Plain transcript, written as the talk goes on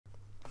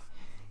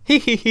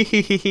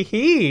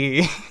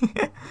Hee.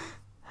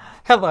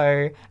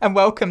 Hello, and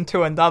welcome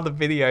to another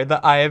video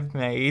that I have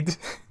made.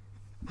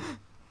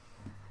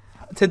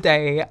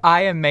 Today,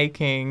 I am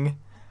making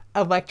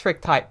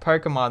electric type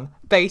Pokemon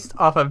based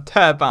off of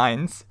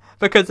Turbines,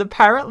 because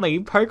apparently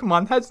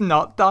Pokemon has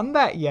not done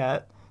that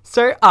yet,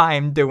 so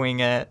I'm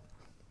doing it.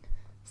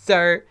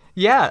 So,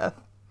 yeah.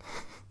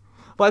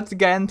 Let's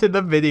get into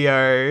the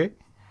video.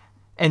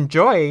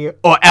 Enjoy,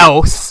 or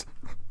else!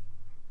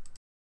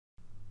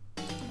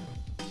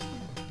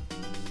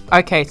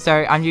 Okay,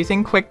 so I'm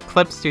using Quick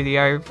Clip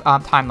Studio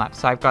time-lapse,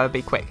 so I've got to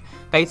be quick.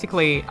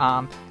 Basically,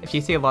 if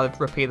you see a lot of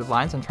repeated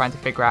lines, I'm trying to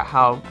figure out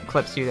how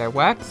Clip Studio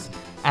works,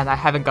 and I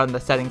haven't gotten the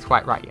settings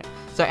quite right yet.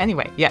 So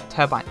anyway, yeah,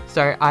 turbine.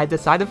 So I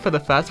decided for the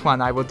first one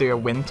I will do a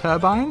wind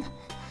turbine,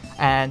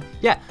 and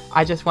yeah,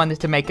 I just wanted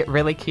to make it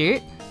really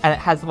cute, and it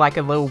has like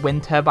a little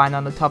wind turbine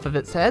on the top of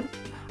its head.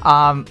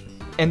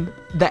 In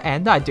the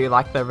end, I do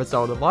like the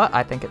result a lot.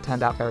 I think it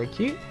turned out very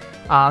cute.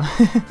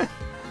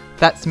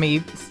 That's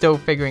me still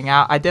figuring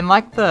out. I didn't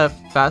like the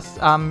first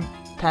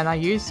pen I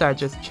used, so I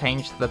just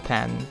changed the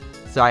pen.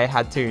 So I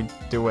had to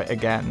do it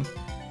again,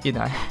 you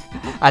know,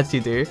 as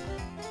you do.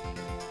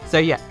 So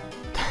yeah,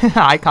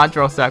 I can't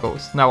draw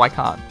circles. No, I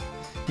can't.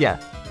 Yeah,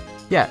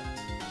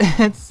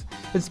 it's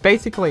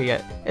basically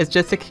it. It's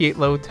just a cute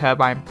little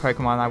turbine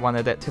Pokemon. I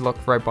wanted it to look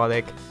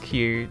robotic,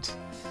 cute.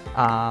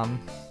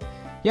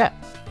 Yeah,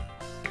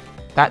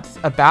 that's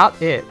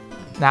about it.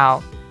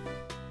 Now,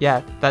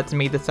 yeah, that's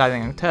me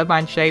deciding on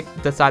turbine shape,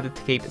 decided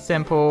to keep it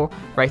simple,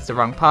 erase the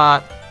wrong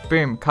part,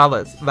 boom,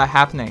 colors, they're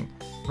happening.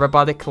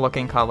 Robotic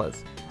looking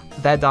colors.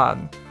 They're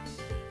done.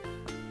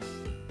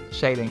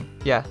 Shading,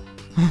 yeah.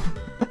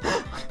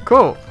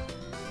 Cool.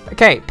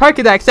 Okay,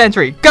 Pokédex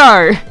entry,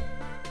 go!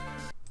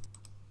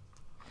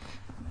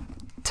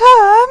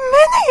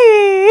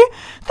 Termini!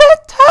 The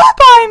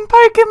turbine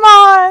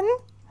Pokemon!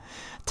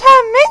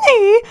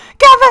 Termini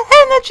gather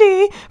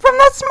energy from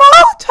the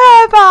small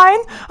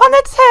turbine on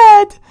its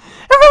head.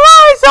 It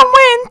relies on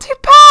wind to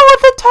power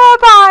the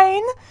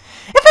turbine.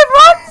 If it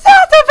runs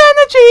out of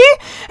energy,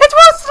 it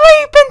will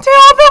sleep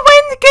until the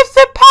wind gives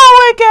it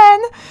power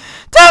again.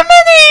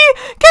 Termini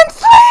can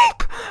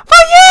sleep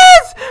for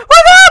years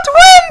without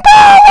wind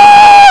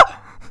power!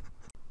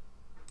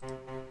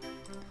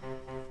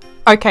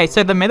 Okay,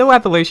 so the middle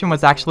evolution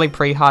was actually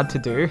pretty hard to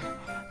do,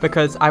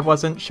 because I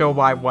wasn't sure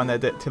what I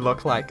wanted it to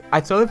look like.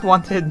 I sort of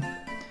wanted...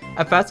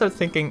 At first I was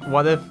thinking,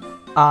 what if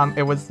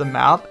it was the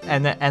mouth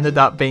and it ended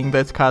up being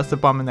this cursed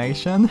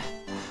abomination?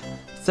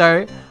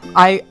 So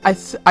I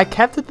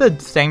kept it the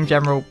same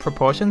general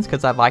proportions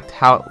because I liked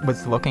how it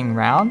was looking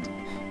round.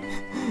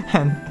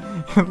 And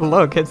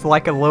look, it's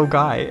like a little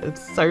guy.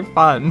 It's so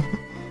fun.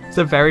 It's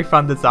a very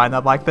fun design. I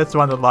like this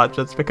one a lot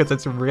just because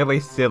it's really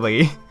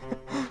silly.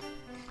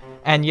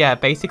 And yeah,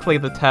 basically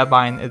the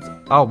turbine is...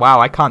 Oh wow,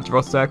 I can't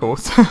draw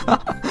circles.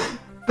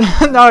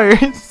 No,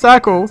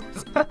 circles.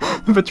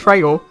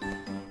 Betrayal.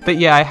 But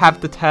yeah, I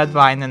have the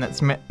turbine and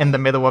it's in the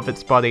middle of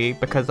its body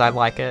because I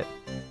like it.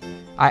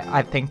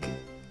 I think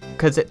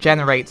because it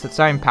generates its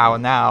own power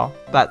now.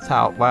 That's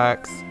how it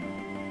works.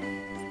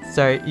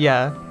 So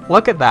yeah,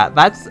 look at that.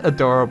 That's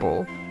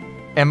adorable,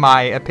 in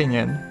my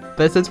opinion.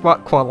 This is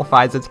what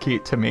qualifies as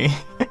cute to me.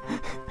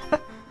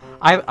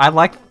 I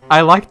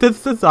like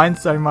this design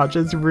so much.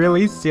 It's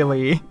really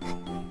silly.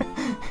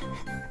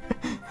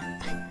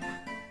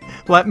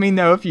 Let me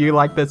know if you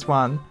like this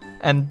one.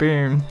 And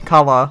boom,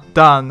 color,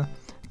 done.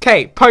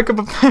 Okay,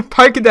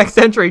 Pokédex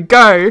entry,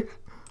 go!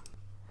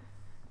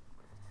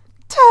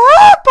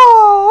 Turbo!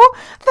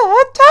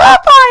 The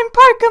turbine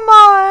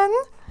Pokemon!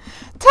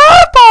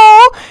 Turbo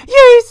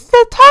used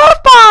the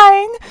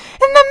turbine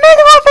in the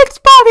middle of its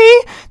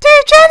body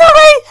to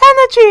generate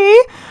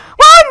energy.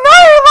 While it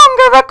no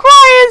longer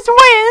requires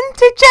wind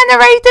to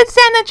generate its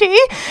energy,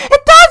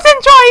 it does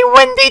enjoy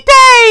windy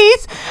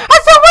days,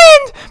 as the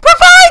wind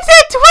provides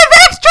it with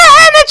extra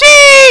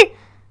energy!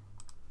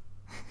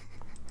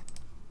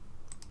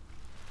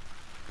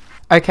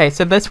 Okay,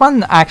 so this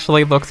one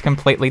actually looks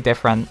completely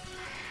different.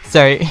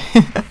 So,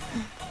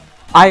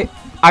 I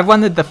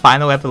wanted the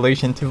final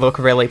evolution to look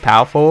really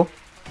powerful,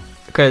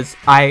 because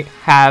I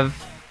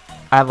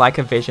like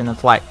a vision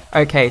of like,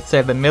 okay,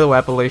 so the middle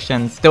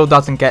evolution still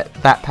doesn't get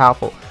that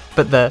powerful,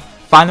 but the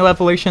final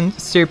evolution,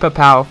 super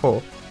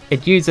powerful.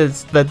 It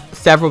uses the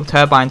several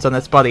turbines on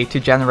its body to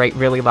generate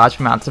really large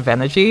amounts of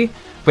energy,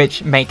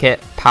 which make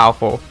it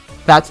powerful.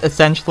 That's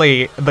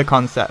essentially the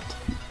concept.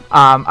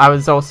 I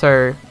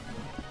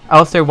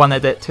also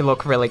wanted it to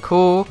look really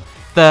cool.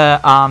 The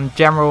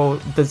general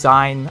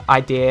design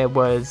idea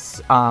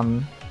was,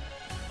 I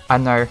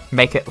don't know,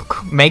 make it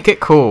cool. Make it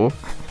cool.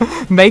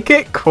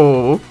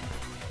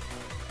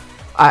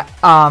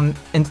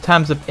 In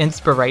terms of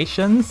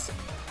inspirations,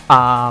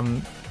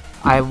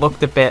 I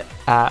looked a bit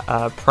at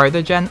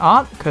Protogen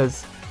art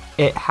because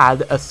it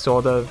had a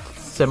sort of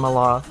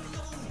similar,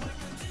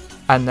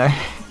 I don't know,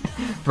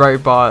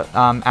 robot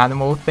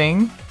animal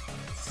thing.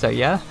 So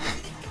yeah,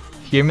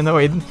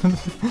 humanoid.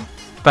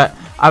 But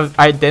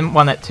I didn't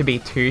want it to be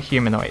too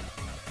humanoid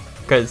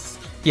because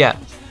yeah,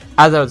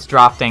 as I was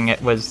drafting, it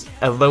was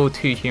a little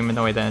too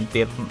humanoid and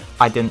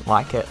I didn't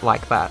like it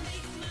like that.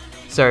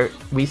 So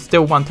we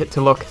still want it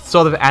to look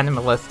sort of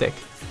animalistic.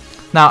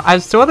 Now, I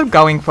was sort of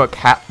going for a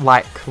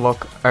cat-like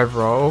look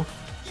overall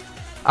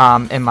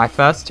in my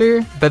first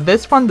two, but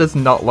this one does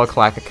not look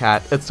like a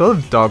cat. It's sort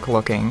of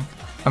dog-looking.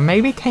 Or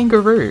maybe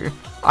kangaroo.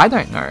 I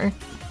don't know.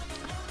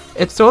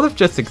 It sort of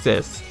just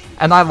exists,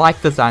 and I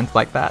like designs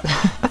like that.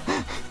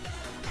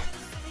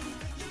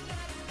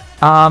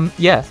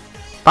 Yeah.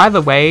 By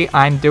the way,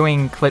 I'm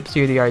doing Clip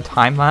Studio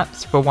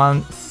time-lapse for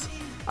once.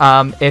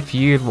 If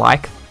you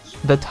like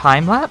the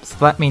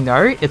time-lapse, let me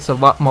know. It's a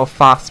lot more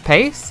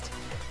fast-paced.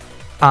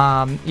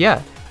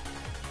 Yeah.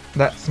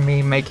 That's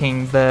me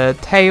making the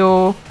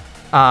tail.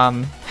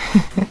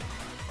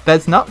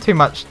 There's not too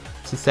much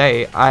to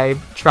say. I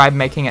tried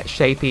making it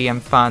shapy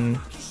and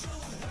fun.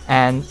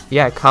 And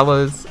yeah,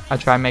 colors, I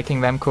tried making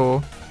them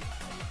cool.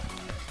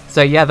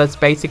 So yeah, that's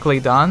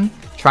basically done.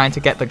 Trying to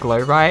get the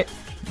glow right.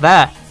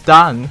 There,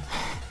 done.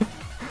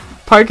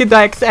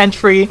 Pokédex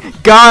entry,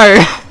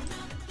 go!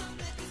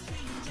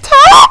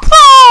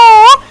 Turbo!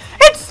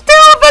 It's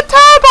still the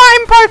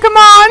Turbine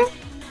Pokemon!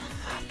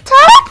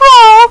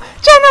 Turbo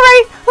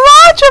generate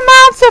large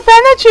amounts of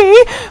energy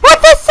with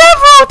the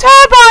several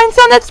turbines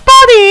on its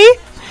body.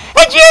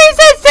 It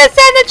uses this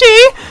energy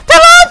to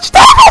launch